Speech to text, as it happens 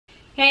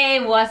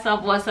Hey, what's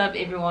up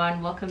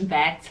everyone? Welcome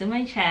back to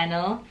my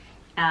channel.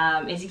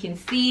 As you can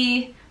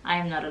see, I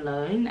am not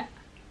alone.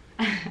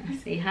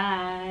 Say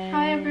hi.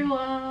 Hi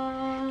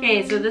everyone.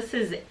 Okay, so this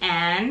is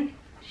Anne.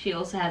 She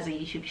also has a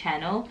YouTube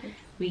channel.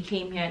 We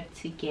came here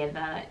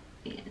together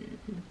in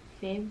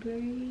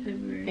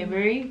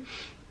February.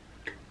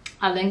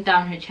 I'll link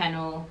down her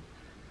channel.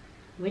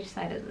 Which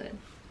side is it?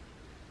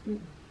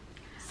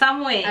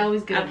 Somewhere I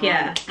always get up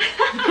here.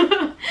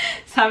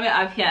 Somewhere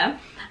up here.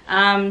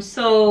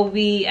 So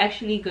we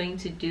actually going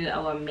to do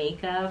our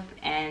makeup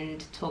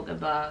and talk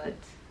about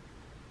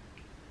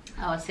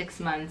our 6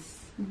 months.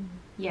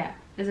 Yeah,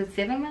 is it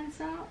 7 months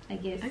now? I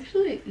guess.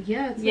 Actually,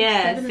 yeah. It's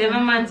yeah, like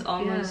 7 months,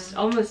 almost.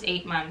 almost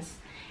 8 months.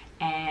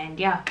 And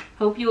yeah,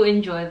 hope you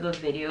enjoy the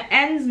video.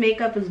 Anne's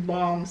makeup is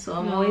bomb, so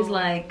I'm always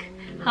like,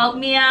 help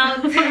me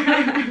out.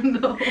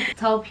 No.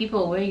 Tell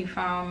people where you're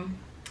from.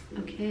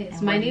 Okay,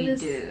 so my name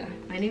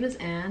is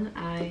Anne.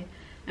 I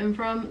am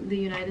from the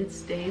United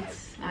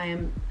States. I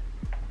am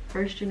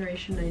first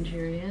generation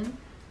Nigerian.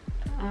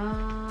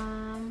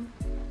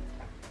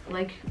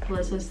 Like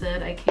Melissa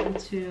said, I came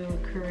to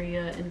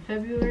Korea in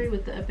February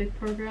with the EPIC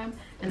program,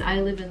 and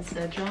I live in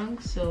Sejong,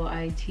 so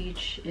I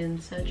teach in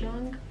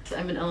Sejong.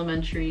 I'm an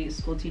elementary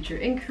school teacher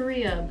in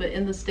Korea, but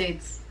in the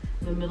States,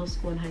 I'm a middle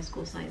school and high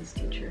school science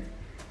teacher.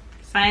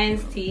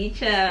 Science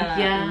teacher.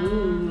 Yeah.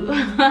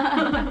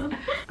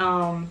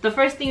 The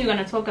first thing we're going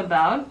to talk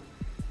about,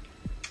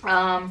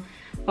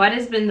 what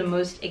has been the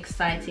most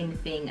exciting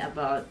thing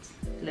about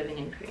living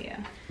in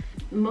Korea?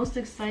 The most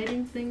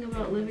exciting thing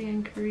about living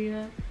in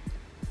Korea,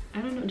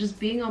 I don't know, just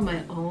being on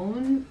my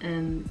own,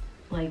 and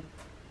like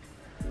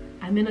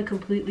I'm in a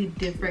completely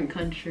different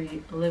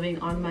country, living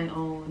on my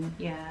own.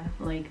 Yeah.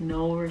 Like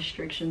no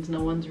restrictions,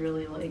 no one's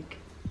really like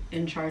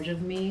in charge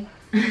of me.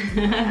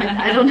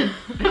 I don't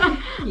know.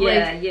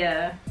 Yeah, like,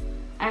 yeah.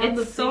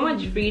 It's so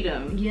much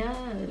freedom. Yeah.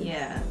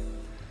 Yeah.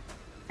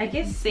 I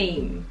guess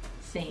same.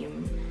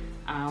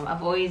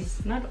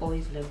 I've not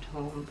always lived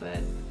home, but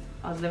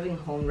I was living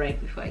home right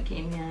before I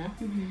came here.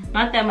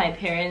 Not that my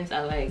parents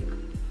are like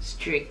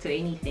strict or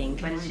anything,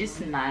 but it's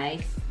just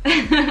nice.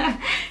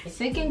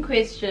 Second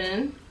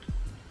question,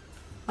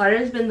 what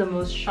has been the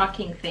most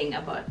shocking thing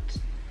about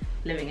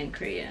living in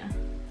Korea?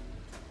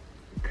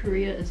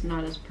 Korea is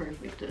not as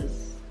perfect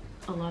as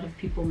a lot of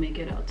people make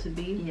it out to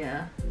be.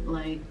 Yeah.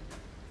 Like,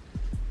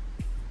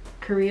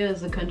 Korea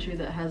is a country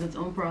that has its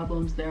own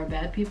problems. There are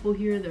bad people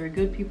here, there are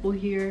good people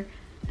here,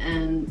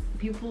 and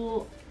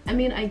people, I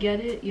mean, I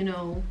get it, you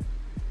know,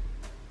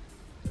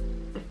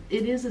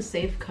 it is a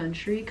safe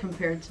country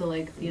compared to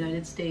like the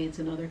United States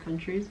and other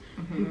countries,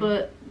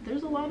 but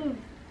there's a lot of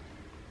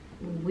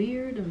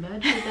weird and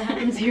bad shit that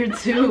happens here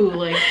too.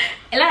 Like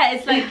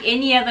it's like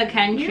any other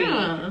country.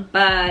 Yeah.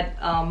 But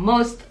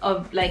most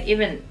of, like,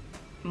 even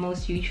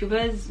most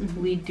YouTubers,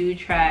 we do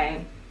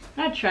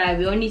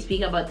we only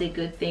speak about the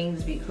good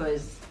things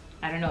because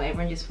I don't know,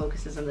 everyone just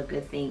focuses on the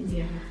good things.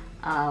 Yeah.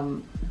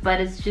 But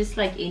it's just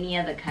like any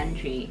other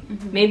country.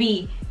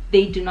 Maybe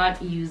they do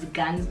not use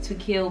guns to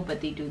kill,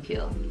 but they do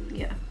kill.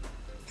 Yeah.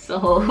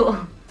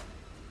 So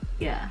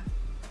yeah,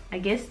 I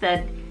guess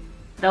that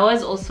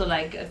was also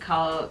like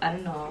I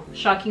don't know,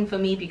 shocking for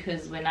me,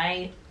 because when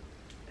I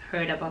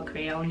heard about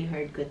Korea, I only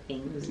heard good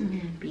things.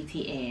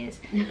 BTS,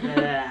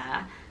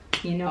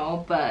 you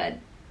know, but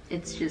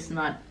it's just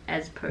not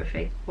as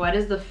perfect. What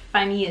is the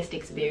funniest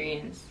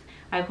experience?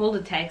 I called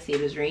a taxi,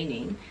 it was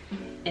raining,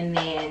 and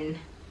then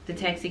the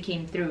taxi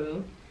came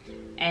through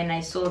and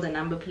I saw the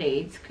number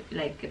plates,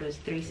 like it was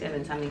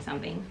 37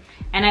 something,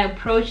 and I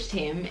approached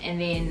him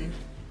and then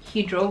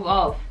he drove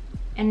off,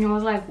 and I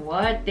was like,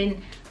 what?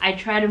 Then I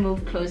try to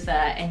move closer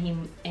and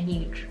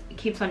he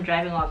keeps on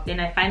driving off. Then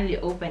I finally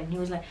opened, he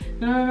was like,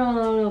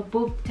 no,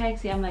 book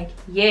taxi. I'm like,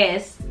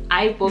 yes,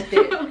 I booked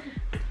it.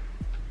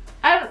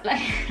 I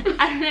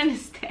don't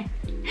understand.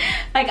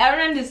 Like, I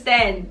don't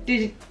understand.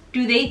 Do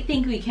they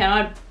think we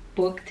cannot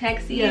book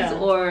taxis? Yeah.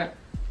 Or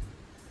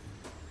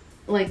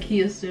like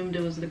he assumed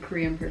it was the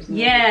Korean person.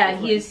 Yeah,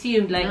 he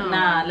assumed like, no.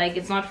 Nah, like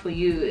it's not for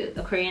you.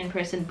 A Korean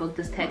person booked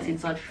this taxi,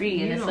 it's not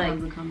free. And it's like,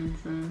 the common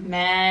sense.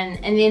 Man.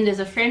 And then there's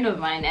a friend of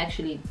mine,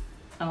 actually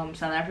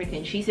South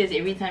African, she says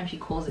every time she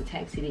calls a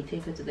taxi they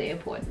take her to the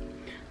airport,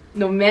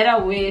 no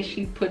matter where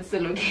she puts the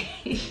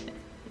location.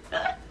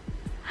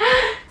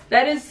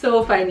 That is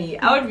so funny.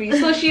 I would be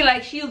so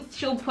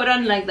she'll put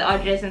on like the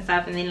address and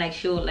stuff, and then like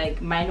she'll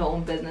like mind her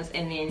own business,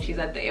 and then she's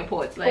at the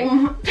airport. Like,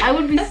 I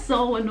would be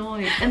so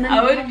annoyed, and then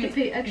I would have to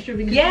pay extra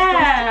because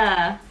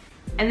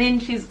and then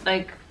she's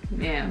like,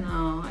 yeah.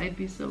 No, I'd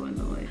be so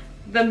annoyed.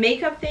 The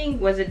makeup thing,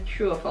 was it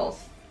true or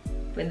false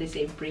when they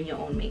say bring your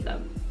own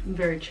makeup?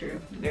 Very true.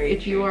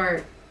 If you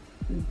are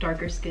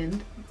darker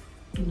skinned,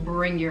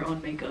 bring your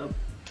own makeup.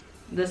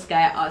 This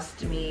guy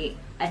asked me,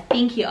 I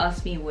think he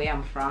asked me where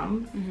I'm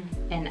from,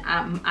 and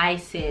I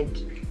said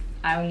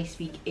I only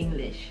speak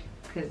English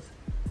because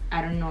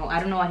I don't know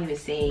what he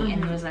was saying,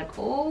 and he was like,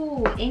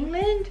 oh,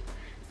 England?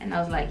 And I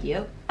was like,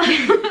 yep.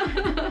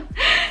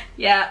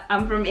 Yeah,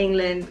 I'm from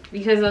England,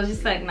 because I was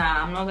just like,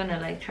 nah, I'm not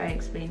gonna like try to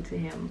explain to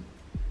him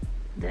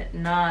that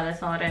nah,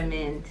 that's not what I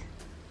meant.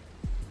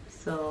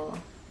 So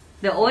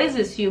they always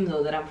assume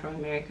though that I'm from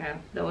America.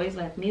 They're always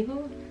like,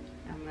 Migo?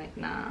 I'm like,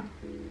 nah.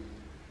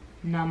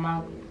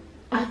 Namago.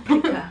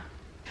 Africa.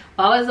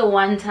 What was the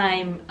one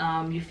time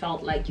you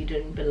felt like you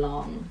didn't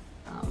belong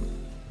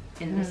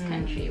in this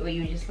country? Where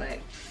you were just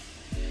like,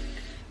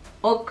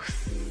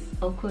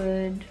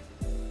 awkward?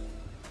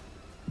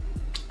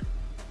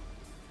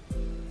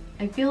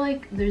 I feel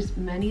like there's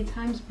many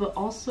times, but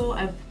also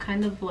I've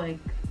kind of like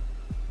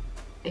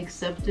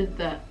accepted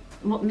that,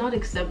 well, not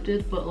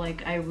accepted, but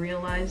like I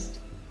realized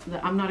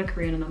that I'm not a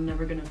Korean and I'm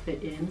never gonna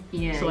fit in.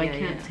 Yeah. So I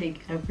can't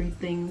take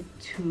everything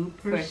too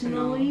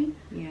personally.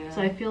 Yeah.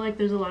 So I feel like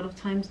there's a lot of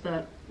times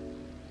that,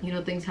 you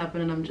know, things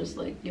happen and I'm just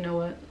like, you know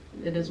what,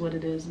 it is what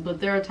it is. But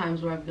there are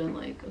times where I've been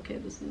like, okay,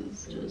 this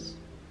is just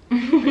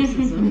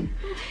racism.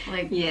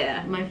 Like,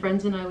 yeah, my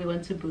friends and I, we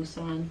went to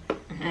Busan,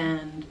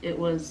 and it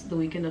was the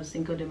weekend of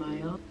Cinco de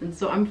Mayo. And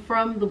so I'm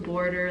from the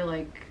border,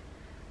 like,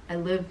 I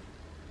live,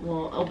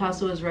 well, El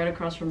Paso is right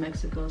across from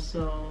Mexico,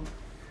 so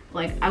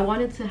like I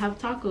wanted to have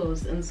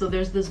tacos. And so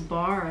there's this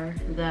bar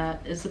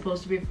that is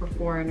supposed to be for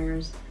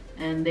foreigners,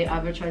 and they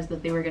advertised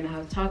that they were gonna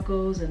have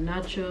tacos and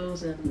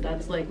nachos, and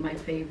that's like my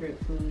favorite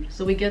food.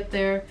 So we get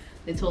there,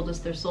 they told us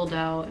they're sold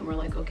out, and we're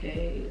like,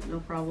 okay, no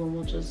problem,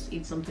 we'll just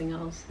eat something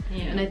else.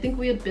 yeah. And I think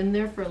we had been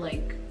there for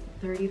like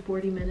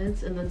 30-40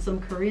 minutes, and then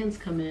some Koreans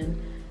come in,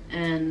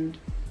 and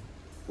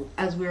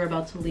as we were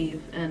about to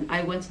leave, and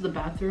I went to the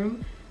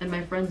bathroom, and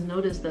my friends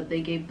noticed that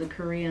they gave the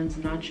Koreans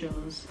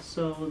nachos,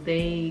 so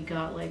they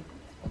got like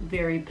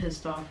very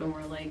pissed off and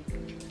were like,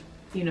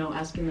 you know,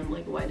 asking them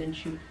like, why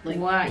didn't you like,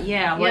 what?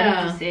 Yeah, what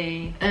did you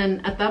say?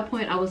 and at that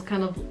point I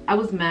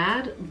was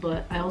mad,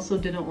 but I also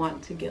didn't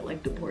want to get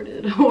like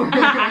deported or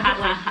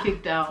like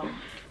kicked out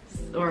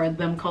or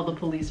them call the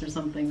police or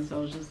something, so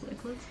I was just like,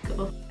 let's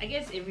go. I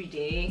guess every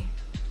day.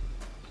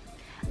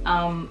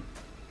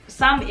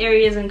 Some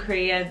areas in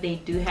Korea, they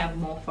do have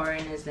more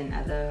foreigners than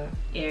other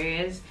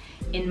areas.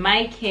 In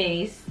my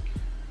case,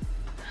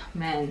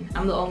 man,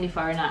 I'm the only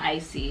foreigner I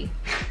see.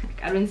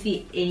 I don't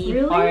see any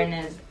Really?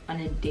 foreigners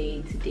on a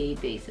day-to-day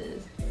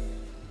basis.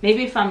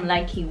 Maybe if I'm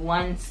lucky,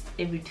 once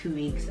every 2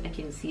 weeks I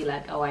can see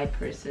like a white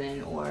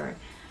person, or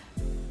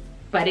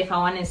but if I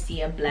want to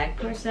see a black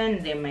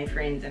person, they're my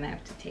friends and I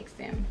have to text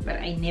them. But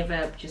I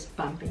never just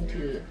bump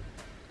into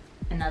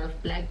another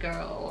black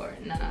girl or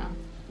nah.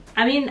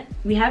 I mean,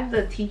 we have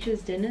the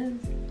teachers' dinners.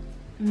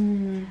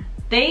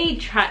 They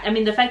try, I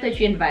mean, the fact that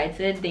you're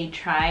invited, they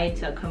try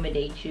to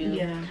accommodate you.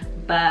 Yeah.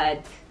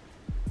 But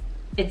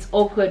it's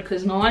awkward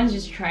because no one's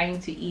just trying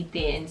to eat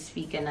there and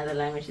speak another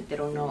language that they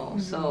don't know.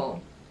 So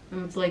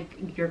And it's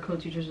like your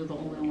co-teachers are the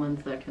only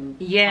ones that can talk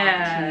to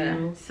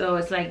you. So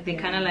it's like they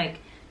kind of like,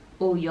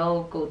 oh,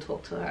 y'all go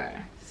talk to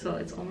her. So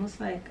it's almost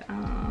like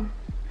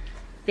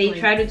they Like-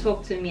 try to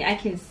talk to me. I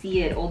can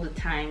see it all the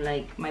time.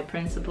 Like my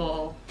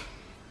principal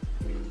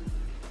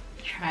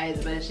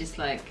tries, but it's just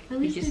like At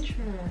least you just, they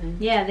try.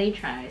 yeah, they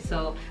try.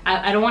 So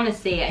I don't want to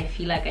say I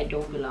feel like I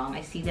don't belong.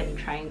 I see them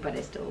trying, but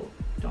I still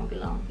don't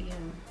belong.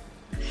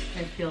 Yeah,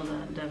 I feel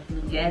that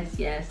definitely. Yes,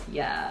 yes,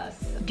 yes.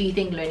 Do you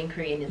think learning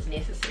Korean is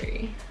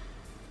necessary?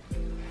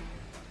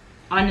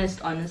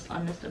 Honest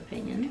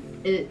opinion.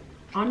 It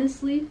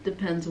honestly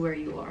depends where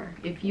you are.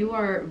 If you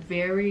are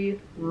very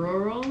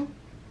rural,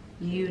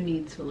 you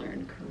need to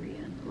learn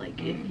Korean. Like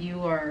if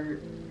you are,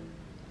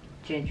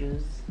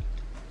 Jeju's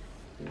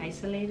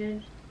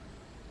isolated.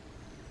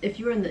 if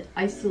you're in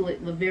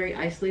the very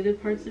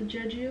isolated parts of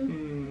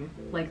Jeju,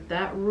 like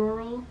that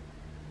rural,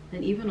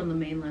 and even on the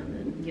mainland,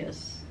 then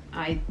yes,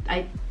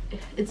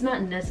 it's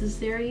not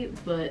necessary,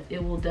 but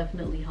it will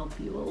definitely help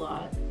you a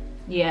lot.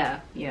 Yeah.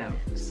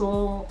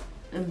 Seoul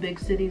and big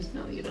cities,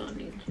 no, you don't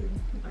need to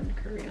learn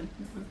Korean.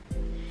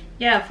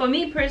 Yeah, for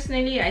me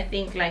personally, I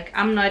think like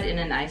I'm not in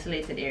an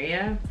isolated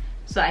area,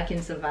 so I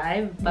can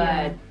survive.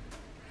 But Yeah.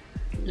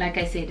 like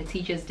I say, the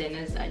teachers'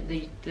 dinners,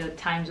 the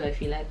times where I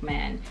feel like,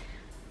 man,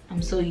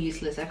 I'm so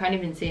useless. I can't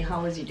even say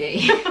how was your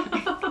day.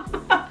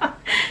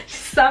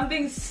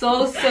 Something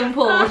so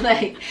simple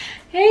like,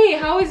 hey,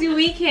 how was your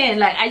weekend?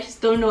 Like I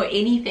just don't know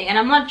anything, and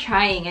I'm not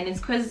trying, and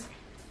it's because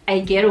I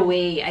get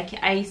away.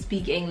 I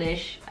speak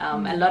English.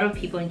 A lot of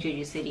people in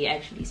Jeju City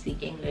actually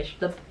speak English.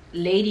 The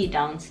lady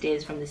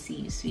downstairs from the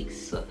CU speaks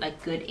so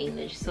like good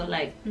English. So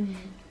like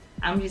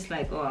I'm just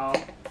like, oh,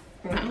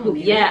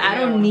 I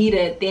don't need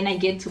it. Then I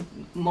get to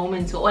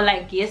moments, or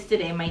like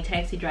yesterday my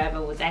taxi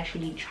driver was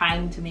actually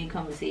trying to make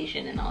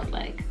conversation, and I was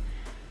like,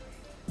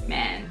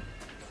 man,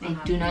 I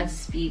do not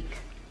speak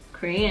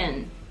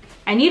Korean.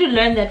 I need to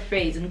learn that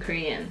phrase in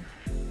Korean.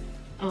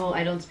 Oh,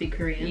 I don't speak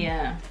Korean.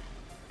 Yeah.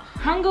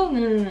 한국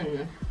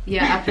no.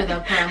 Yeah, after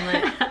that part I'm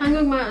like,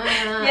 한국말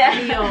Yeah.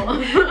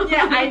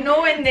 Yeah, I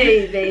know when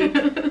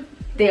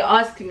they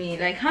ask me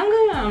like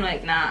한국말, I'm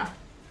like nah.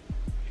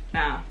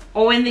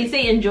 Or when they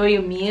say enjoy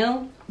your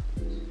meal,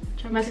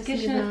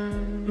 맛있겠어.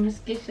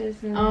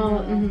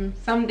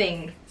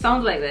 Something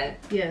sounds like that.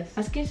 Yes.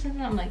 맛있겠어.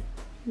 I'm like,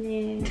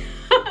 yeah.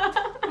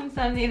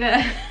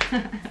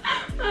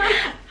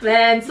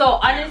 Man, so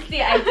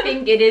honestly, I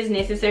think it is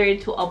necessary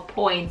to a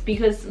point,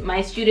 because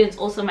my students,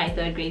 also my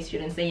third grade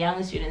students, the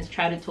younger students,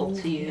 try to talk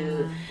to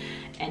you,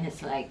 and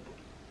it's like,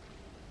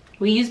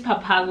 we use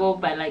Papago,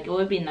 but like it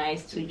would be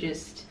nice to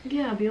just be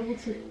able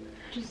to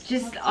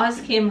just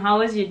ask him, how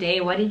was your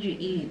day, what did you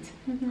eat?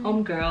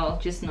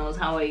 Homegirl just knows,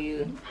 how are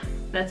you?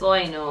 That's all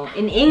I know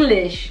in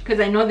English, because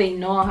I know they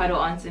know how to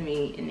answer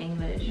me in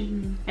English.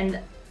 And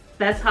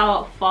that's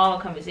how far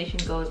a conversation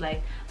goes,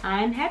 like,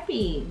 I'm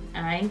happy,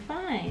 I'm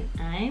fine,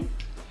 I'm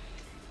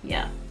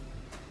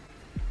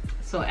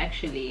so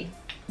actually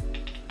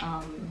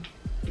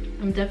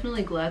I'm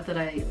definitely glad that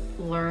I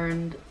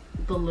learned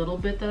the little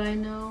bit that I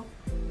know.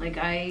 Like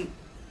I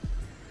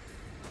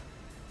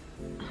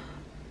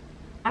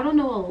don't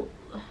know,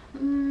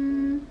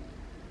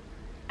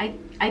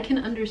 I can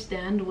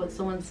understand what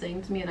someone's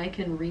saying to me, and I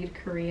can read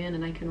Korean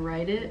and I can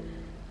write it,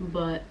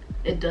 but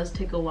it does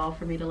take a while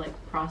for me to like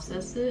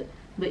process it.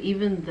 But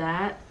even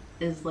that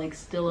is like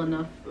still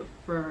enough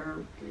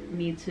for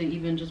me to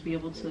even just be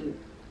able to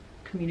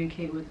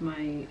communicate with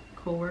my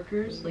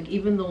coworkers, like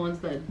even the ones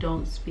that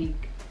don't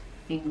speak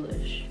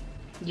English.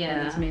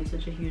 And it's made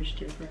such a huge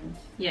difference.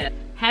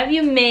 Have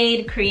you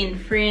made Korean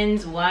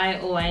friends? Why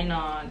or why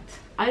not?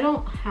 I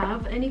don't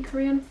have any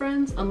Korean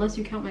friends unless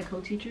you count my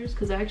co-teachers,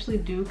 because I actually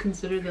do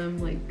consider them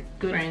like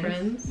good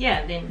friends.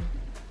 Then.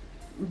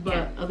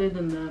 But other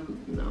than them,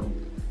 no,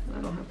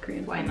 I don't have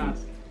Korean friends. Why not?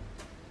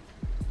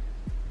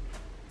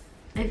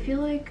 I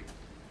feel like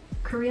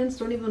Koreans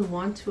don't even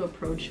want to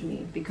approach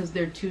me because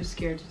they're too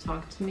scared to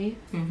talk to me.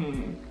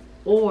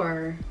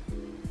 Or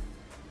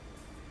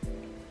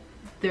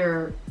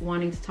they're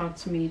wanting to talk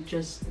to me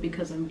just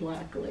because I'm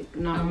black, like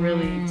not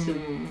really to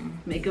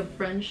make a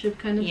friendship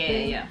kind of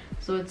thing.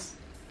 So it's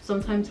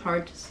sometimes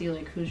hard to see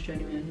like who's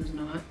genuine and who's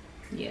not.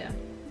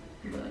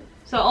 But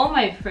so all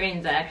my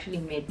friends, I actually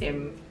made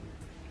them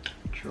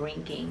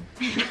drinking.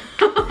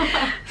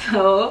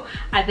 So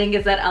I think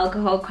it's that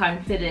alcohol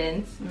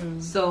confidence.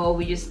 So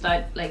we just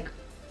start like,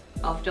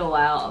 after a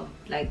while of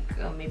like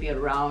maybe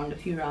a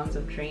few rounds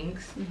of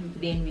drinks,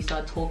 then we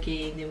start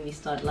talking, then we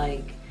start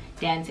like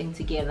dancing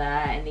together,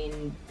 and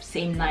then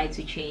same night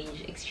we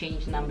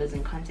exchange numbers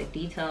and contact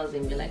details,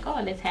 and we're like,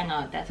 oh, let's hang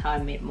out. That's how I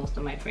met most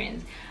of my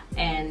friends.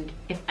 And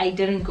if I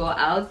didn't go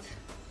out,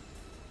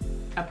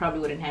 I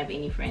probably wouldn't have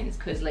any friends,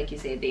 because like you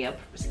said, they are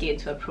scared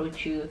to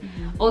approach you.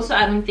 Also,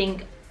 I don't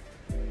think,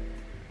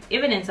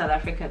 even in South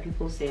Africa,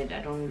 people said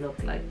I don't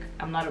look like,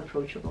 I'm not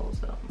approachable.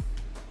 So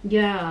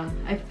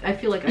I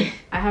feel like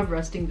I have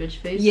resting bitch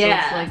face. So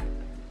it's like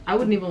I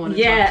wouldn't even want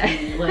to talk to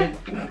you.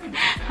 Like,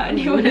 how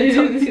do you want to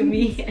talk to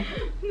me?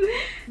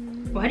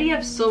 Why do you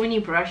have so many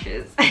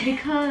brushes?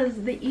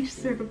 Because they each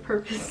serve a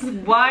purpose.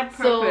 What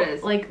purpose?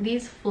 So, like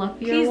these fluffier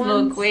Please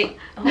ones. Look, wait,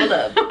 hold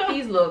up.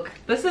 Please look.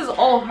 This is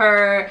all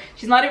her.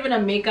 She's not even a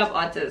makeup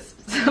artist.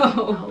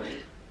 So,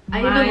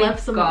 I even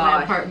left some at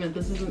my apartment.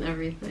 This isn't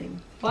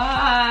everything.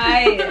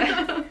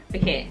 Why?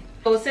 Okay.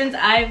 So since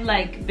I've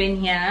like been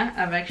here,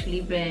 I've actually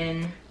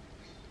been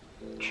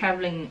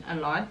traveling a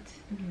lot.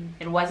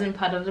 It wasn't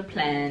part of the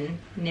plan.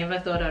 Never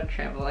thought I'd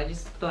travel. I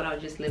just thought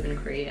I'd just live in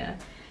Korea.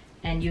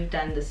 And you've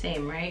done the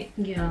same, right?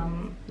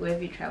 Where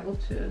have you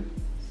traveled to?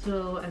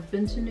 So I've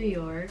been to New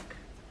York.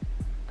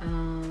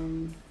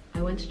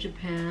 I went to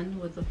Japan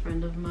with a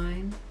friend of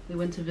mine. We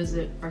went to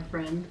visit our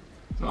friend.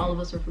 So all of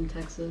us are from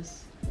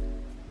Texas.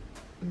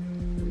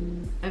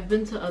 I've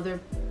been to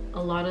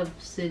a lot of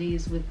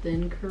cities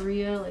within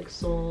Korea, like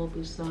Seoul,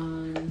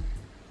 Busan,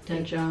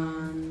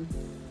 Daejeon,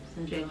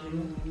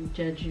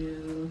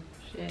 Jeju,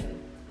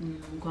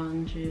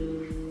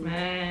 Gwangju,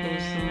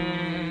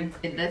 Man.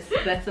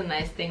 That's a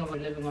nice thing about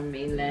living on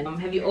mainland.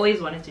 Have you always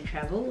wanted to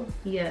travel?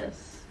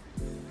 Yes.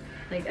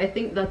 Like I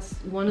think that's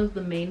one of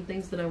the main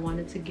things that I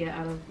wanted to get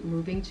out of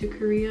moving to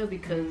Korea,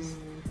 because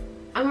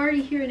I'm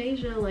already here in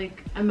Asia.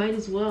 Like I might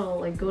as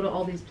well like go to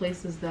all these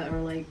places that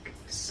are like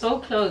so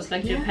close.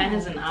 Like Japan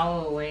is an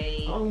hour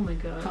away. Oh my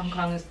gosh. Hong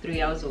Kong is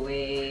 3 hours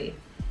away.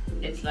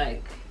 It's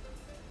like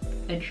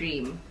a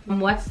dream.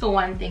 And what's the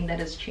one thing that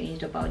has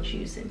changed about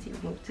you since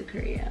you've moved to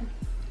Korea?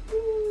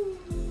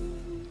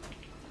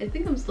 I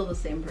think I'm still the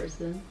same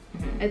person.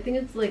 I think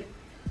it's like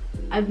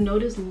I've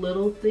noticed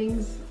little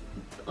things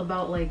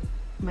about like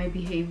my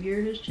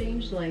behavior has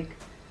changed. Like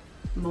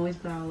I'm always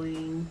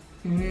bowing.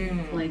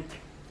 Like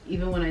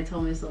even when I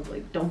tell myself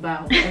like don't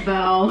bow, I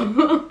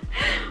bow.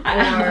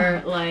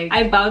 Or like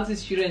I bow to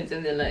students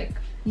and they're like,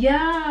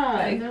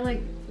 and they're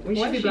like, we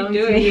should be bowing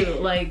to you.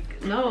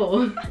 Like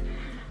no.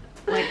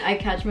 Like I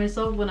catch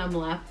myself when I'm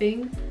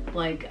laughing.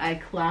 Like I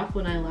clap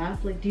when I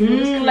laugh. Like do you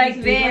notice like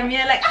them?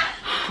 Yeah, like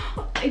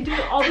I do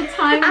it all the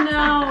time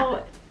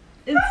now.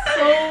 It's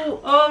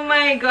so, oh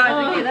my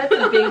god. Okay, that's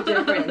a big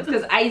difference,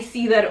 because I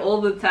see that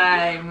all the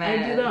time, man.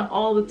 I do that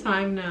all the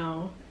time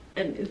now,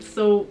 and it's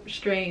so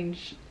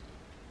strange.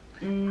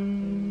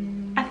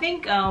 I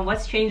think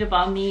what's changed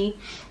about me,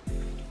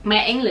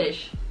 my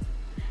English.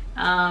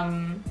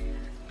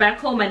 Back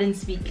home I didn't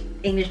speak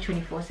English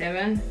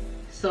 24/7,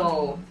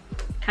 so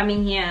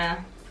coming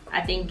here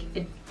I think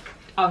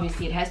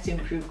obviously it has to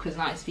improve because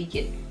now I speak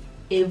it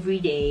every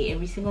day,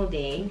 every single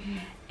day.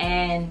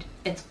 And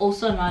it's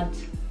also not,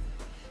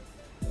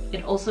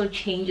 it also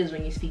changes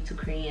when you speak to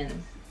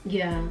Koreans.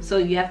 Yeah. So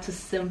you have to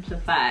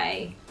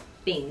simplify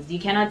things. You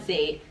cannot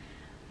say,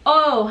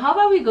 oh, how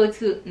about we go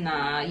to,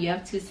 nah, you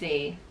have to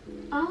say,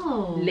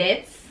 oh,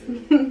 let's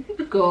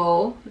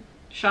go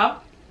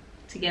shop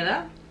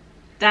together.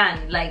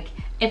 Done. Like,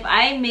 if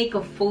I make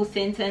a full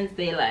sentence,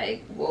 they're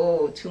like,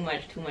 whoa, too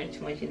much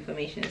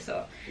information.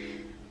 So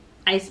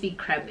I speak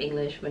crap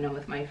English when I'm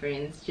with my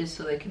friends, just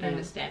so they can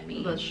understand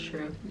me. That's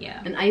true.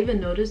 Yeah. And I even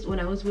noticed when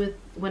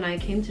I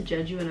came to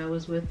Jeju and I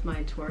was with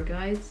my tour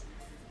guides,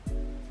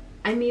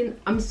 I mean,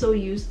 I'm so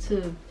used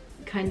to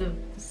kind of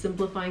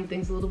simplifying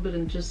things a little bit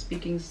and just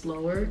speaking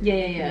slower.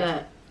 Yeah.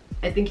 That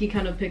I think he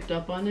kind of picked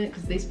up on it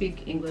because they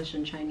speak English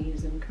and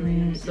Chinese and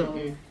Korean.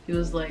 So he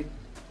was like,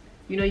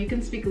 you know, you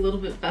can speak a little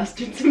bit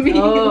faster to me.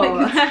 Oh.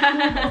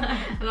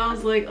 And I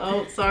was like,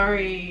 oh,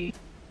 sorry.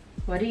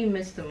 What do you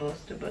miss the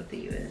most about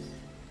the US?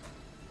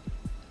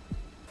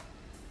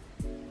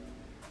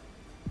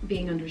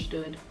 Being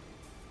understood.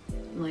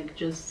 Like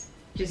just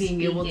being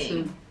speaking. able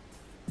to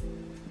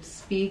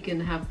speak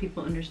and have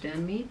people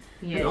understand me.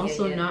 And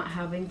also not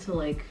having to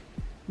like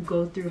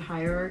go through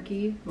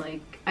hierarchy.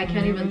 Like I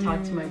can't even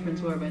talk to my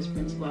principal or vice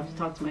principal. I have to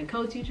talk to my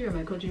co-teacher, and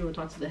my co-teacher will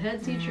talk to the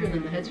head teacher, and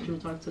then the head teacher will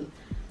talk to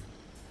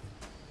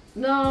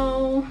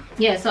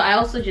Yeah, so I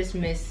also just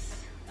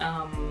miss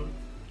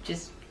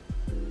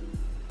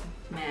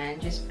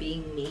just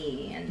being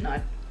me, and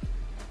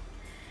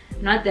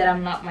not that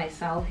I'm not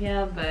myself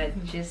here,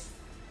 but just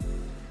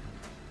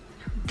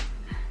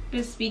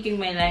speaking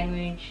my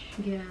language.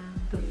 Yeah.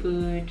 The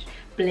food,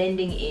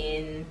 blending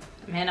in.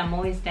 Man, I'm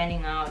always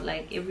standing out.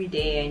 Like every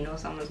day I know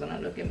someone's gonna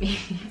look at me.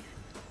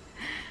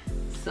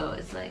 So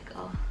it's like,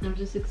 oh, I've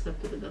just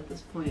accepted it at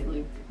this point.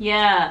 Like,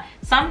 yeah,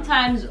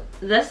 sometimes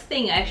this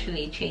thing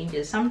actually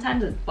changes.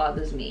 Sometimes it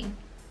bothers me,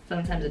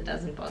 sometimes it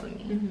doesn't bother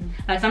me.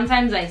 Like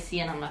sometimes I see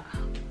and I'm like,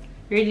 oh,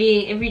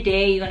 really, every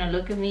day you're gonna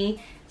look at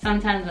me?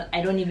 Sometimes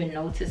I don't even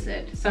notice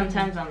it.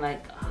 Sometimes I'm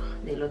like, oh,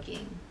 they're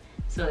looking.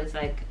 So it's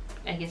like,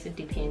 I guess it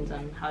depends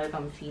on how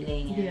I'm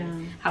feeling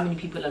and how many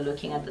people are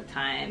looking at the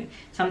time.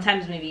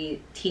 Sometimes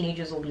maybe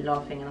teenagers will be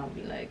laughing and I'll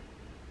be like,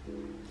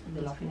 are they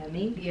laughing at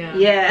me?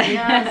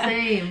 Yeah,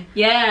 same.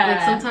 Yeah.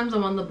 Like sometimes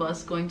I'm on the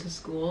bus going to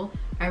school.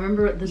 I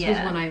remember this was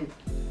when I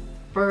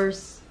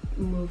first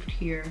moved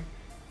here,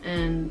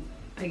 and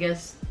I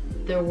guess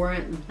there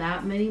weren't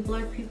that many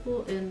black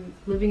people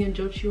living in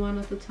Jochuan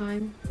at the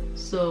time.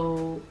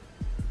 So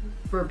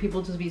for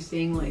people to be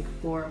seeing like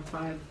 4 or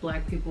 5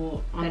 black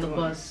people on the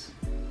bus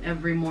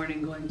every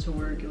morning going to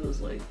work, it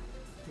was like,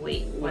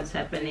 wait, what's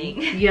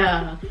happening?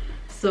 Yeah.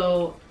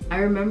 So I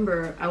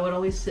remember I would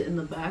always sit in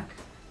the back,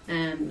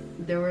 and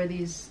there were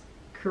these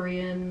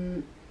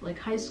Korean like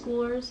high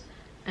schoolers,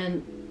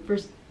 and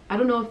first I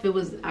don't know if it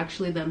was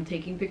actually them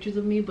taking pictures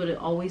of me, but it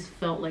always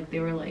felt like they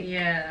were like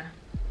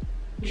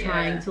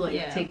trying to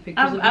like take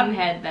pictures of me. I've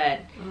had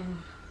that.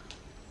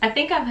 I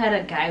think I've had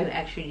a guy who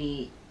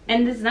actually,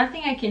 and there's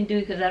nothing I can do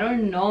because I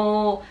don't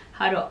know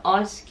how to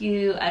ask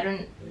you. I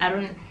don't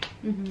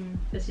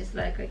it's just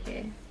like,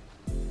 okay.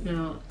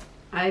 No,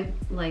 I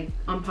like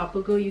on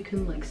Papago you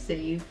can like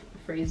save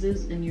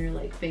phrases in your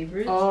like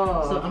favorites.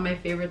 So on my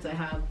favorites I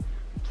have,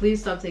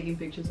 please stop taking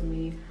pictures of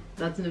me.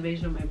 That's an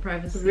invasion of my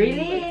privacy.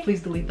 Really? Like,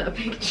 please delete that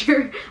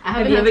picture. I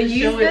Have you ever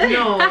used it?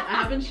 No, I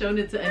haven't shown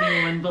it to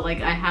anyone, but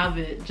like I have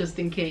it just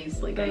in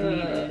case like I need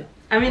it.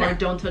 I mean, or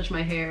don't touch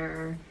my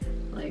hair.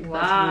 Like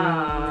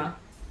wow.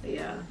 That's really,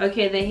 yeah.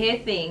 Okay, the hair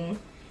thing.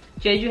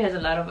 Jeju has a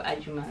lot of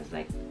ajumas,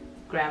 like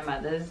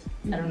grandmothers.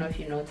 I don't know if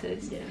you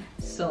noticed. Yeah.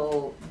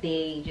 So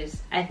they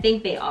just, I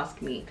think they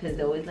ask me because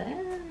they're always like,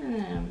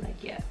 I'm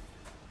like, yeah,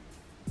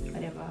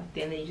 whatever.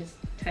 Then they just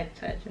touch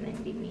and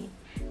then leave me.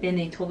 Then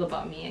they talk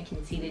about me. I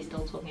can see they're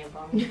still talking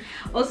about me.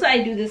 Also,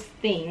 I do this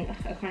thing.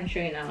 I can't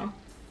show you now.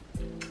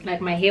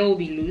 Like my hair will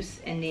be loose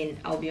and then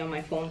I'll be on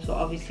my phone, so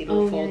obviously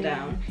it'll fall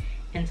down.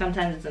 And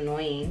sometimes it's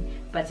annoying.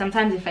 But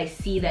sometimes if I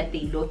see that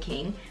they're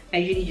looking, I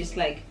usually just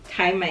like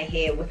tie my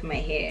hair with my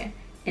hair.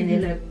 And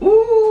they're like,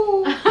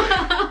 ooh.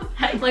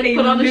 Like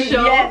put on a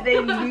show. Yeah, they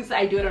lose.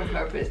 I do it on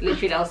purpose.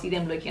 Literally, I'll see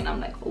them looking.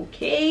 I'm like,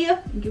 okay,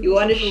 you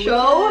want to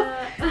show?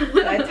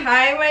 So I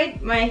tie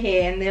my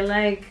hair, and they're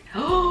like,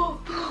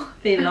 oh,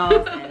 they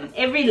laugh. And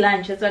every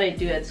lunch, that's what I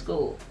do at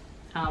school.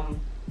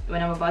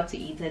 When I'm about to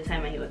eat, I tie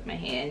my hair with my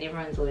hair, and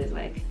everyone's always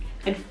like.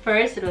 At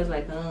first, it was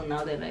like, oh,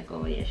 now they're like,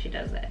 oh yeah, she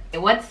does that.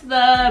 What's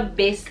the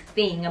best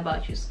thing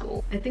about your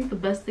school? I think the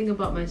best thing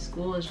about my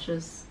school is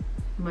just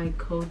my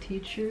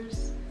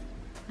co-teachers.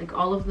 Like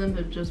all of them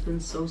have just been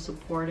so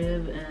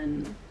supportive,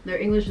 and their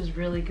English is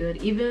really good.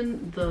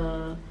 Even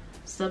the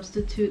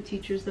substitute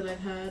teachers that I've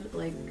had,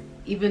 like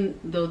even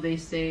though they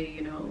say,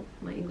 you know,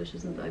 my English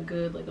isn't that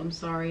good, like I'm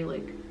sorry,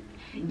 like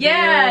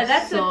yeah,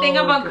 that's so the thing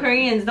about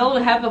Koreans. They'll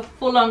have a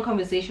full-on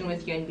conversation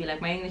with you and be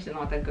like, my English is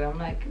not that good. I'm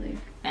like,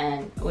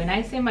 and when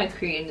I say my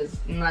Korean is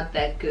not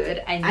that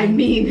good, I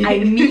mean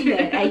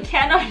it. I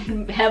cannot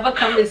have a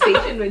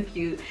conversation with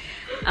you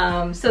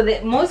So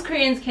that most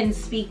Koreans can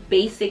speak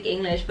basic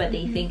English, but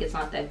they think it's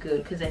not that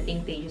good because I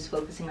think they're just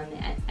focusing on the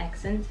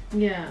accent.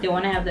 Yeah. They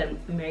want to have the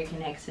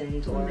American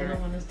accent, or they don't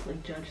want us to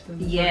like judge them.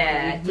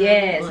 Yeah,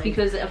 yes, like,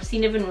 because I've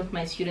seen even with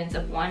my students,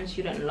 if one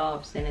student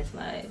laughs, then it's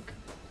like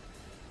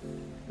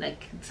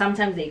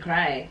sometimes they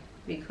cry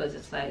because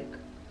it's like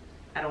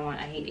I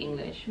hate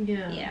English.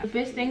 Yeah. The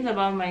best things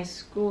about my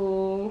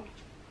school,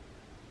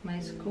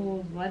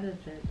 what is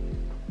it?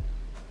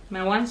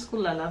 My one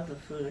school, I love the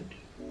food.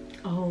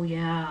 Oh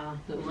yeah,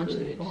 the lunch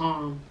is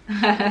bomb.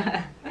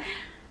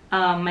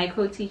 My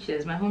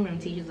co-teachers, my homeroom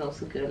teachers are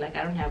also good. Like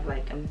I don't have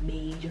like a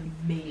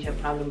major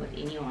problem with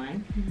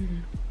anyone.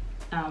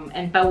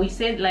 But we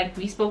said, like,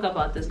 we spoke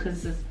about this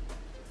because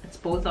it's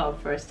both our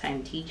first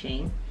time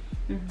teaching.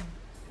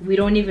 We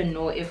don't even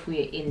know if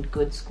we're in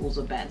good schools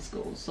or bad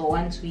schools. So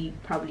once we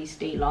probably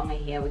stay longer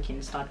here, we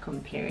can start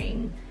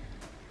comparing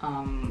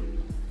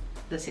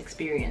this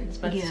experience.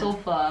 But so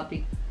far,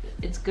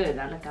 it's good.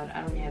 I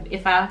don't have.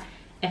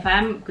 If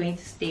I'm going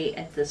to stay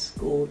at this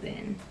school,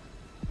 then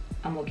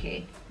I'm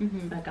okay.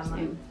 Like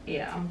I'm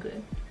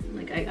good.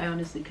 Like I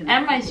honestly can.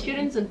 And my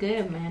students are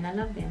good, man. I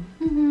love them.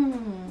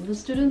 The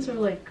students are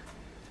like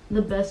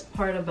the best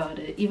part about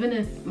it. Even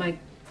if my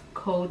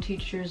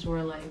co-teachers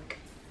were like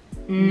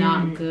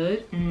not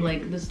good,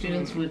 like the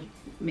students would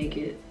make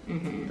it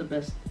the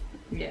best.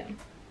 Yeah.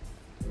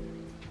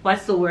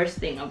 What's the worst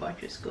thing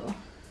about your school?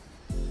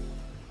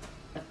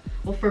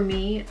 Well, for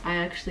me, I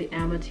actually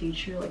am a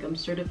teacher. Like I'm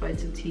certified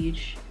to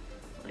teach.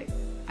 Like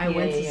I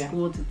went to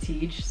school to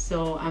teach,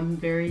 so I'm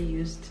very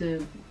used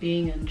to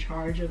being in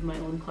charge of my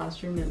own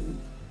classroom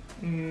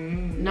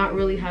and not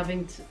really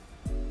having to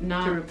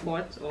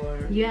report or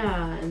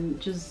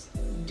and just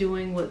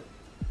doing what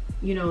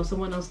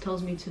someone else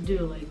tells me to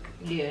do. Like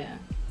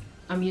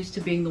I'm used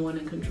to being the one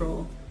in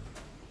control.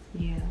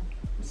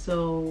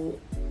 So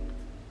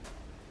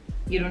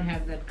you don't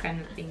have that kind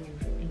of thing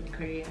in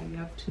Korea. You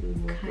have to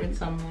work with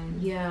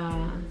someone.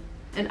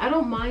 And I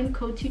don't mind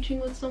co-teaching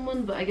with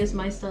someone, but I guess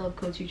my style of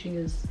co-teaching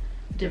is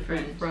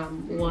different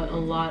from what a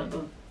lot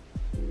of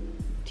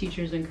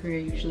teachers in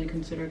Korea usually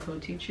consider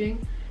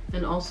co-teaching.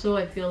 And also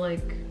I feel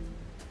like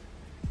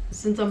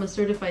since I'm a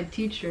certified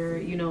teacher,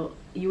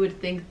 you would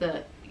think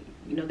that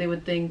they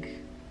would think,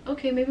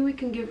 okay, maybe we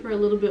can give her a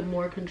little bit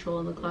more control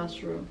in the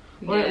classroom,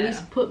 or at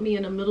least put me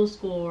in a middle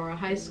school or a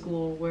high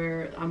school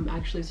where I'm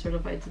actually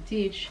certified to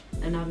teach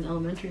and not an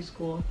elementary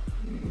school.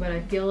 But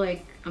I feel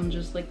like I'm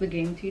just like the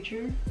game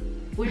teacher,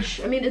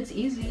 which I mean, it's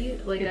easy.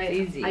 Like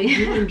I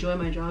do enjoy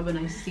my job, and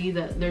I see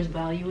that there's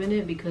value in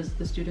it because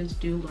the students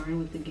do learn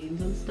with the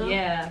games and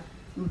stuff.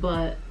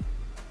 But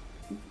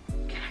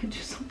can I do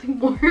something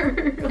more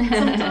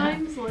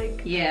sometimes?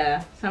 Like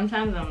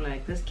sometimes I'm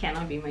like, this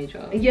cannot be my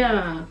job.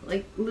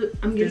 Like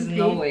I'm getting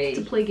paid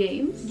to play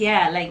games.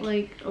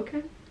 Like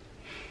okay,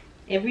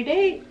 every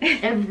day.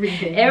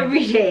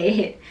 every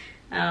day.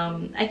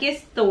 I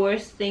guess the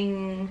worst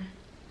thing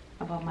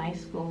about my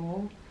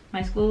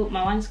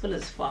one school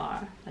is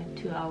far, like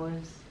 2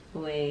 hours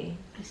away.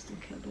 I still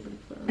can't believe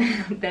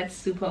that. That's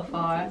super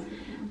far.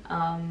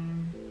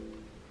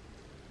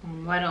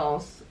 What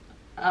else?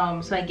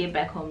 So I get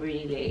back home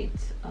really late,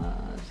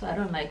 so I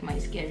don't like my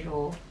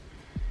schedule.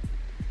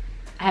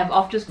 I have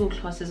after school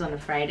classes on a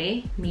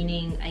Friday,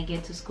 meaning I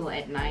get to school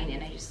at 9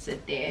 and I just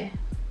sit there,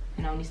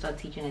 and I only start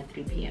teaching at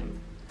 3 p.m.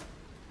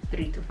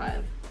 3 to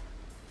 5.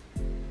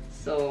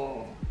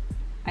 So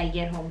I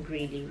get home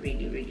really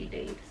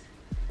late.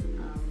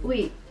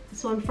 Wait,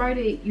 so on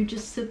Friday you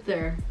just sit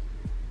there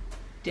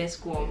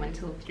desk warm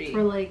until 3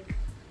 for like,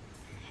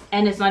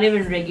 and it's not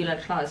even regular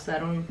class, so I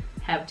don't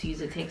have to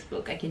use a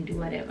textbook. I can do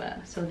whatever,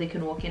 so they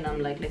can walk in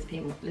on like, let's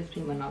play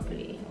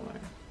Monopoly or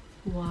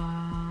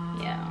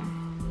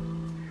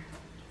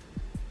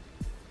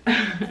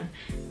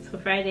so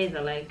Fridays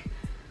are like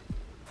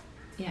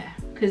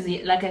because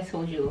like I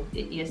told you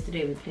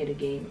yesterday, we played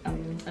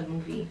a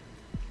movie,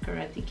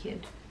 Karate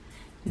Kid.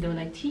 They were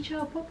like,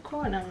 teacher,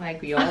 popcorn. I'm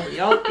like,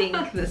 y'all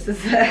think this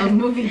is a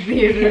movie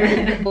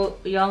theater. Well,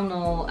 y'all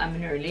know I'm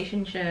in a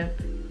relationship,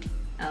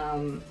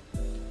 and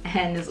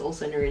is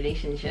also in a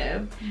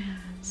relationship.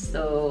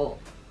 So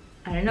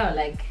I don't know,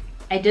 like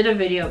I did a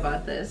video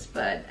about this,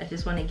 but I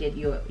just want to get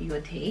your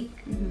take.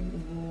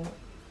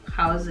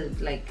 How is it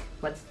like?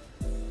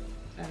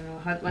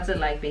 What's it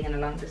like being in a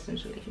long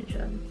distance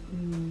relationship?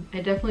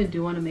 I definitely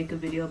do want to make a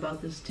video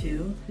about this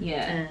too.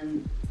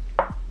 And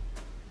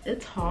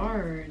it's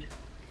hard.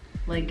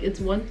 Like, it's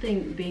one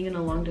thing being in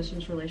a long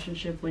distance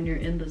relationship when you're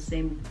in the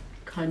same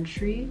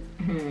country,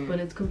 but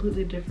it's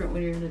completely different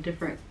when you're in a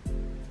different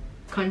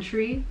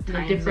country, in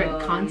a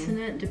different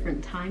continent,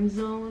 different time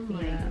zone.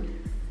 Like,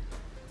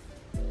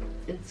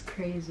 it's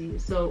crazy.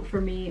 So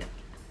for me,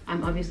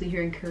 I'm obviously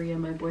here in Korea.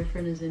 My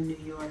boyfriend is in New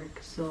York,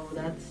 so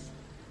that's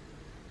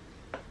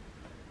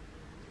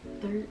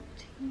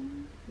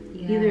 13,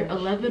 either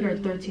 11 or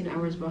 13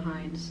 hours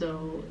behind.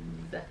 So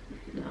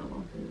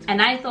no.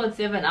 And I thought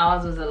 7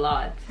 hours was a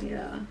lot.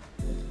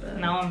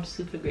 Now I'm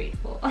super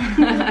grateful.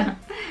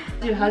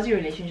 How's your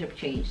relationship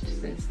changed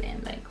since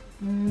then? Like,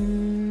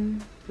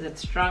 Is it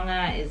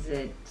stronger? Is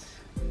it,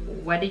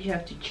 what did you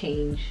have to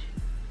change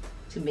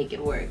to make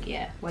it work?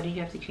 Yeah, what did you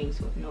have to change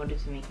in order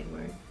to make it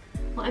work?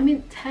 Well, I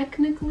mean,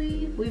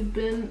 technically, we've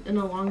been in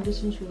a long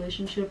distance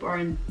relationship, our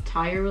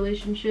entire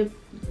relationship,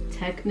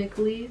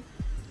 technically.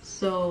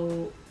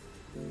 So,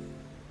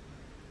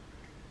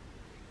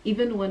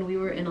 even when we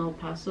were in El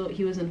Paso,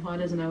 he was in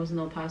Juarez and I was in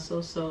El Paso.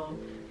 So,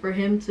 for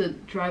him to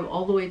drive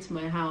all the way to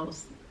my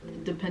house,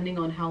 depending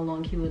on how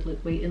long he would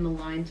wait in the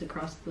line to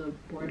cross the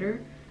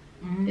border,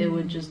 it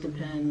would just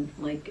depend.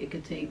 Like, it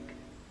could take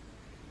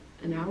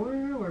an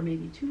hour or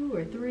maybe 2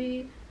 or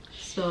 3.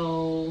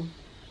 So,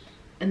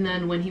 and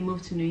then when he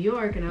moved to New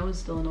York and I was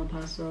still in El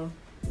Paso,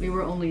 we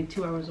were only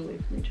 2 hours away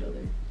from each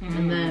other.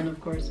 And then,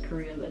 of course,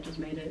 Korea, that just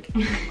made it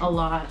a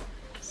lot.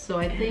 So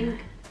I think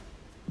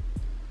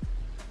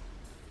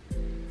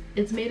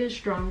it's made us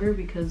stronger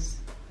because,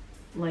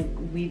 like,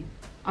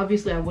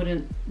 obviously I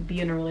wouldn't be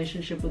in a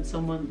relationship with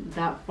someone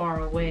that far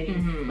away.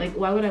 Like,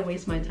 why would I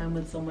waste my time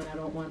with someone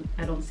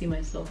I don't see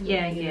myself with,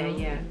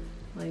 Yeah.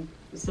 Like,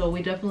 so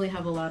we definitely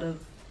have a lot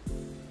of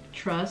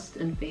trust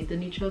and faith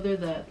in each other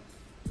that,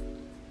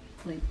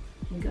 like,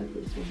 we got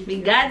this.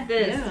 We got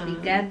this. Yeah. We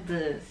got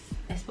this.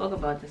 I spoke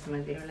about this in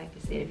my video. Like I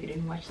said, if you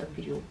didn't watch that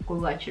video, go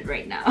watch it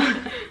right now.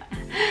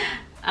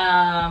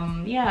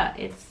 Yeah,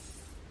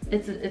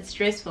 it's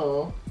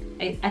stressful.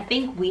 I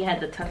think we had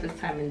the toughest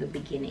time in the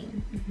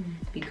beginning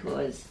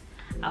because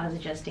I was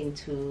adjusting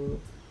to,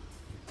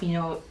 you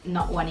know,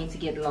 not wanting to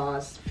get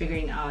lost,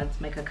 figuring out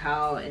my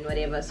cacao and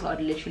whatever. So I'd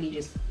literally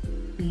just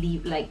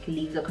leave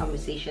the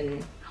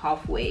conversation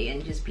halfway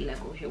and just be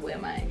like, okay, where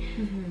am I?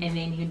 And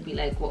then he'd be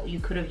like, well, you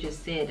could have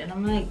just said. And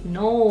I'm like,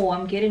 no,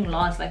 I'm getting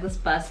lost, like this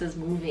bus is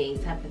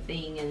moving type of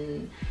thing.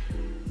 And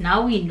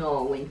now we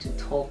know when to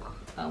talk.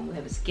 We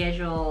have a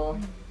schedule,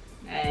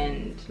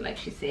 and like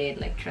she said,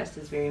 like, trust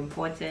is very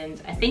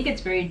important. I think it's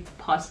very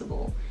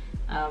possible,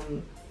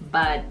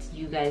 but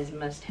you guys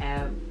must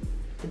have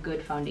a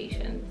good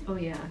foundation. Oh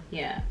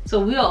yeah.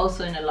 So we were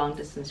also in a long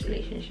distance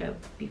relationship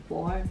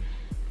before,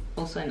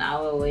 also an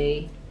hour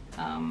away.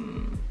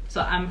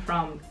 So I'm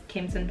from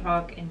Kempton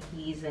Park and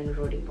he's in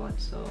Roodepoort.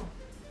 So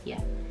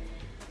yeah,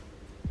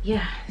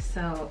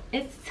 so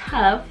it's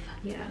tough,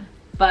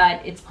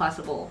 but it's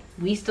possible.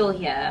 We still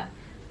here.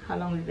 How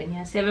long we've been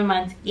here? 7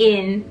 months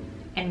in,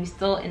 and we're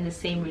still in the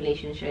same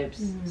relationships,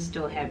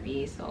 still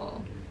happy.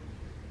 So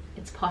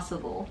it's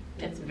possible.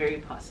 It's very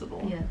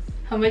possible. Yes.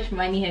 How much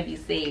money have you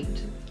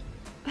saved?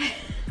 Do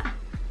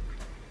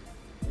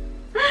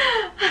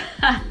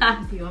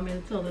you want me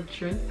to tell the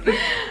truth?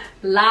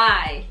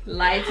 Lie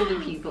to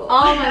the people.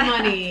 All my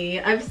money.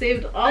 I've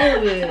saved all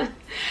of it.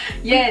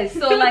 Yes,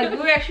 so like we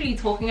were actually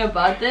talking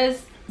about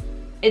this.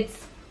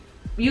 It's,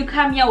 you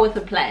come here with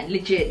a plan,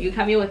 legit. You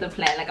come here with a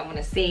plan, like, I'm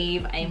gonna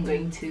save, I am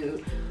going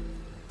to.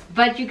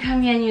 But you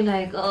come here and you're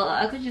like, oh,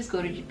 I could just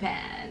go to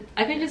Japan.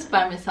 I could just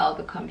buy myself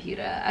a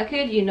computer. I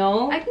could, you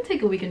know. I can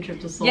take a weekend trip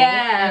to Seoul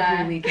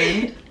every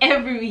weekend.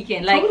 Every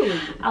weekend. Like, totally.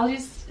 I'll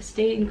just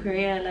stay in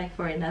Korea like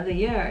for another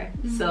year.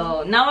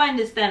 So now I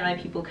understand why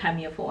people come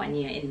here for 1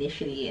 year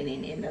initially and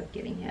then end up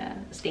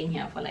staying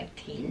here for like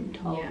 10,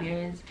 12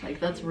 years. Like,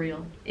 that's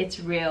real. It's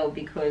real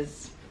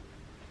because,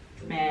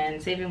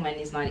 man, saving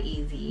money is not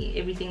easy.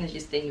 Everything is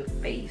just in your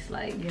face.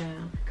 Like,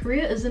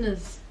 Korea isn't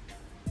as,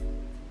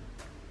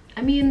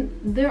 I mean,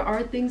 there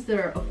are things that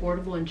are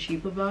affordable and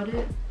cheap about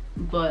it,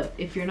 but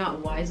if you're not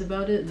wise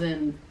about it,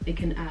 then it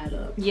can add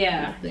up. So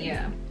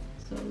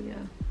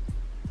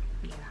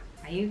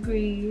I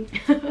agree.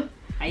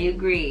 I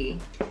agree.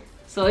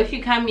 So if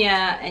you come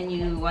here and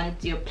you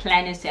want, your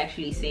plan is to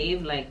actually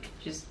save, like,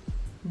 just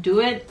do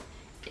it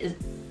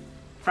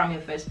from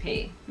your first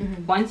pay.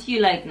 Once you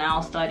like now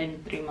start in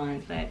 3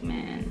 months, like,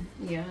 man,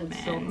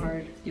 it's so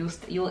hard.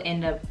 You'll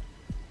end up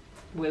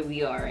where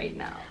we are right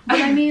now.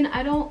 But I mean,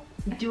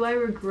 do I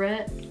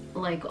regret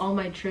like all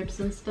my trips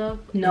and stuff?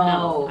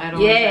 No, I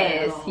don't.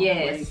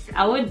 Yes. Like,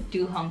 I would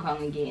do Hong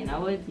Kong again. I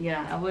would.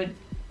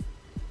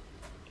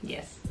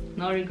 Yes.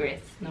 No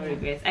regrets. No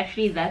regrets.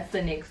 Actually, that's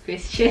the next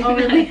question. Oh,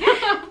 really?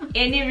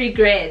 Any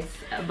regrets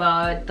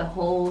about the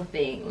whole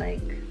thing, like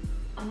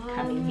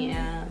coming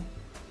here?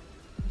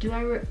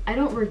 I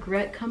don't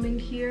regret coming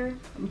here,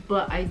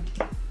 but I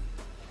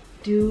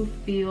do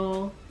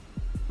feel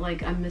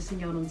like I'm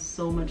missing out on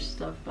so much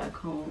stuff back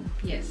home.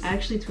 Yes. I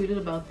actually tweeted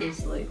about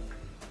this like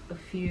a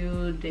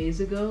few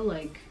days ago.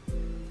 Like,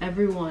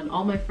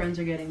 all my friends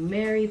are getting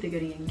married, they're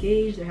getting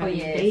engaged, they're having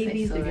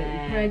babies, they're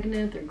getting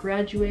pregnant, they're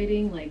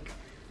graduating. Like,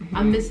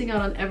 I'm missing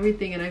out on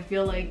everything, and I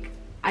feel like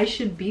I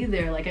should be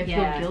there. Like, I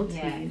feel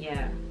guilty.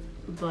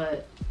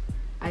 But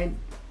I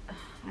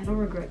don't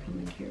regret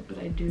coming here, but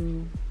I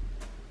do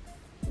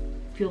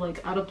feel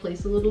like out of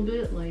place a little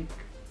bit. Like,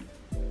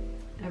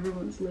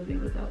 everyone's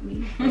living without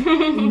me. Like,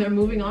 they're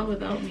moving on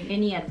without me.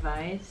 Any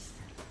advice?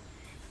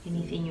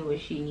 Anything you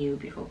wish you knew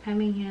before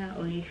coming here,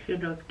 or you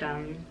should have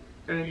done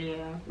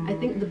earlier? I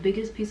think the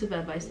biggest piece of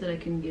advice that I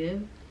can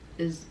give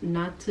is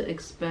not to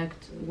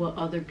expect what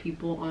other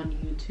people on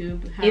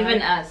YouTube have.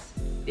 Even us,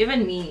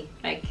 even me.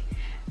 Like,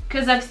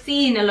 because I've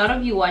seen a lot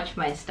of you watch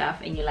my stuff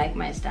and you like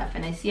my stuff,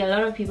 and I see a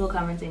lot of people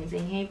commenting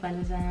saying, hey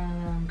Palesa,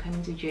 I'm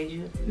coming to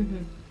Jeju.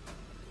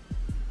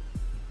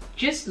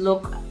 Just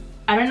look,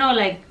 I don't know,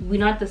 like, we're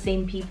not the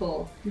same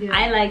people.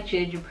 I like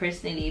Jeju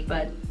personally,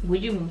 but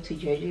would you move to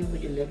Jeju?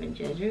 Would you live in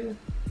Jeju?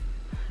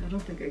 I don't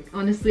think I,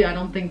 honestly, I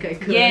don't think I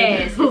could.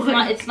 Yes,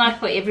 it's not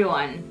for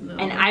everyone. No.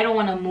 And I don't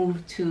want to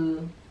move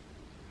to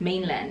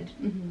mainland.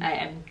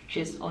 I'm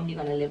just only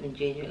gonna live in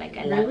Jeju. Like,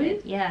 I love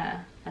it.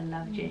 Yeah, I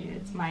love Jeju.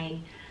 It's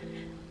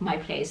my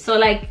place. So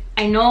like,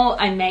 I know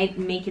I might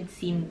make it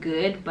seem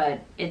good,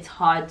 but it's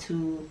hard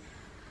to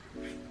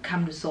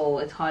come to Seoul.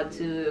 It's hard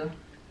to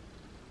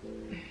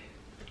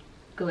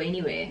go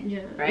anywhere.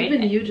 Yeah, right?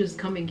 Even you just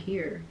coming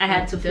here, I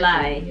had to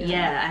fly.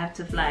 Yeah, I have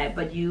to fly,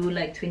 but you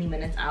like 20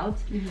 minutes out.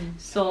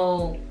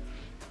 So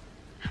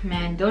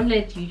man, don't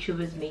let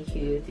YouTubers make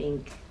you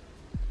think.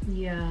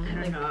 Yeah,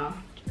 I don't know.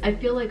 I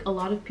feel like a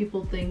lot of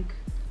people think,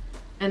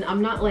 and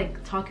I'm not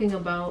like talking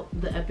about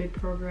the EPIK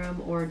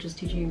program or just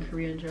teaching in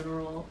Korea in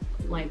general,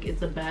 like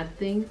it's a bad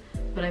thing,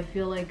 but I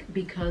feel like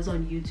because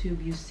on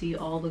YouTube you see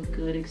all the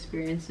good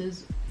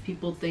experiences,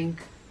 people think,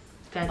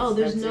 oh,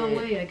 there's no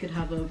way I could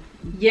have a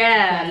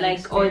like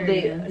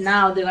experience. Or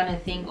now they're gonna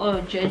think,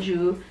 oh,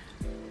 Jeju,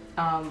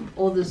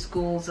 all the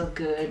schools are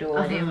good or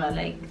whatever.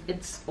 Like,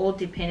 it's all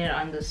dependent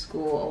on the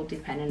school, all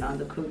dependent on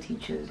the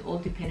co-teachers, all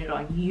dependent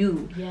on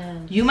you.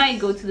 You might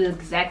go to the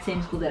exact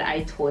same school that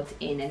I taught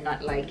in and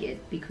not like it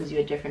because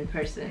you're a different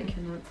person. I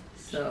cannot.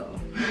 So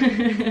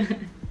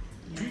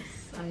yes,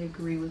 I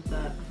agree with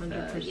that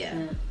 100%.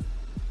 Yeah.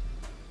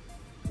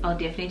 I'll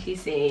definitely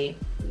say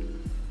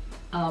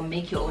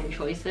make your own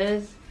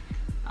choices.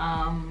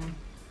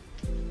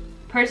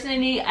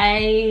 Personally,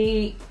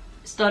 I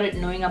started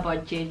knowing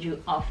about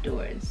Jeju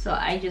afterwards, so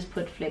I just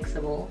put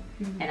flexible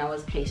and I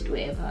was placed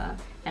wherever,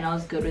 and I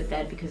was good with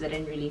that because I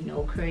didn't really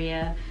know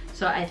Korea.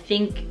 So I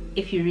think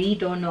if you really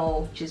don't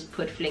know, just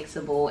put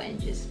flexible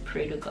and just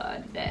pray to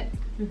God that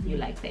you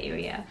like the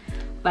area.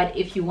 But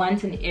if you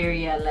want an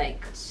area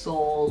like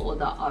Seoul or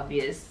the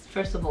obvious,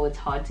 first of all, it's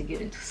hard to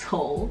get into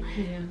Seoul.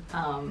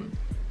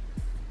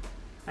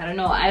 I don't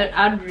know,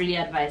 I'd really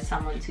advise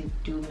someone to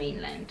do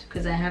mainland,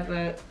 because I have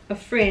a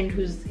friend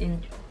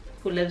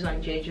who lives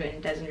on Jeju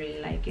and doesn't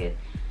really like it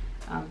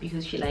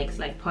because she likes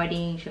like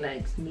partying, she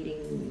likes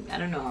meeting, I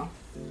don't know.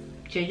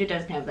 Jeju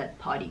doesn't have that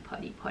party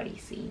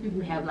scene.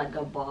 We have like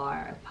a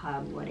bar, a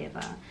pub,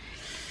 whatever.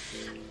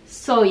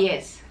 So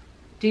yes,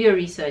 do your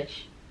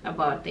research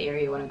about the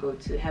area you want to go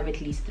to. Have at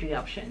least 3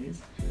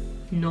 options.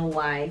 Know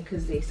why,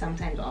 because they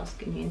sometimes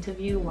ask in your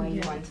interview why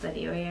you want that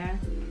area.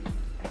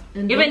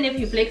 And even if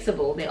you're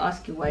flexible, they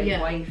ask you why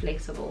are you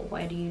flexible,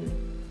 why do you.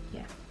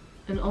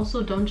 And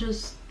also, don't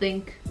just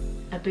think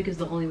EPIK is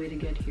the only way to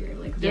get here.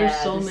 Like, there's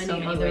so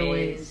many other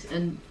ways,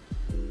 and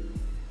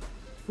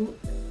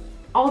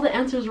all the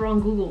answers are on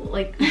Google.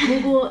 Like,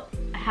 Google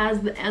has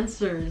the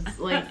answers.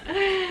 Like,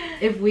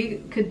 if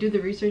we could do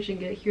the research and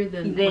get here,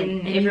 then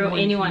like,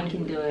 anyone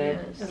can do it.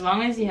 Yes. As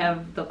long as you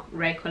have the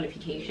right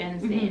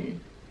qualifications,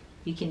 then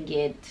you can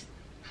get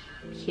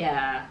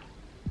here.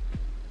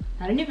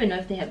 I don't even know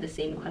if they have the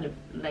same kind of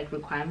like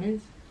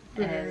requirements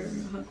as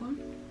Hagwon.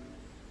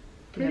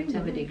 You have to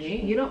have a degree.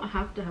 You don't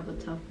have to have a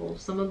TOEFL.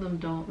 Some of them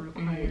don't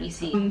require. You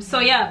see. So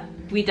yeah,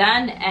 we're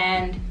done,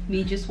 and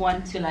we just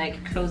want to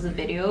like close the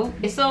video.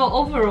 So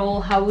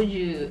overall, how would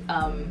you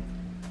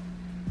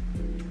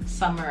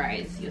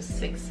summarize your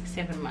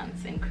 6-7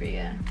 months in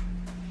Korea?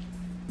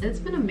 It's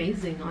been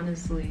amazing,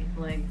 honestly.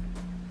 Like,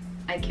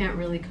 I can't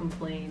really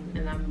complain,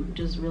 and I'm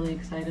just really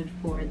excited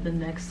for the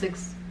next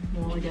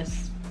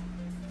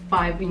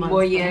 5 months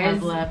more years I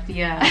have left.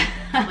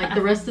 Like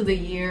the rest of the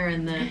year,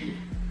 and then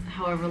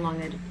however long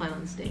I plan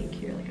on staying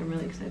here. Like, I'm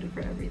really excited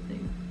for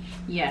everything.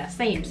 Yeah,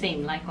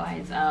 same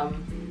likewise.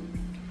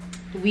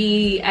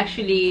 We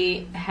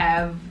actually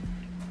have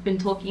been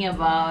talking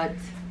about,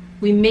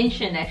 we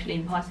mentioned actually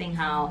in passing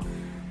how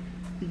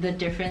the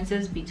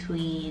differences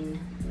between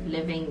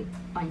living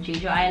on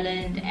Jeju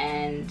Island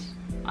and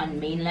on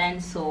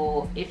mainland.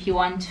 So if you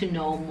want to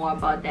know more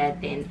about that,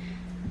 then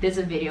there's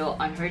a video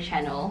on her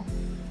channel.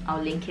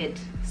 I'll link it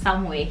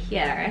somewhere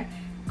here.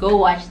 Go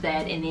watch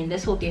that, and then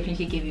this will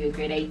definitely give you a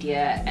great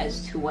idea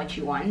as to what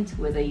you want,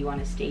 whether you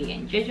want to stay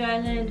in Jeju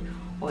Island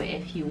or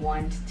if you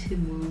want to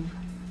move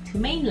to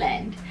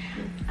mainland.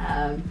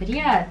 But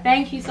yeah,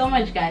 thank you so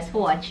much guys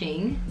for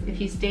watching. If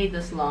you stayed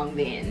this long,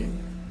 then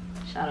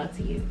shout out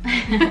to you.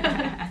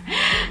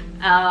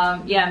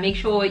 Yeah, make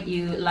sure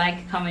you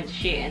like, comment,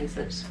 share and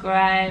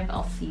subscribe.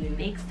 I'll see you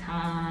next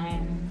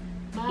time.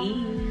 Bye.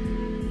 Peace.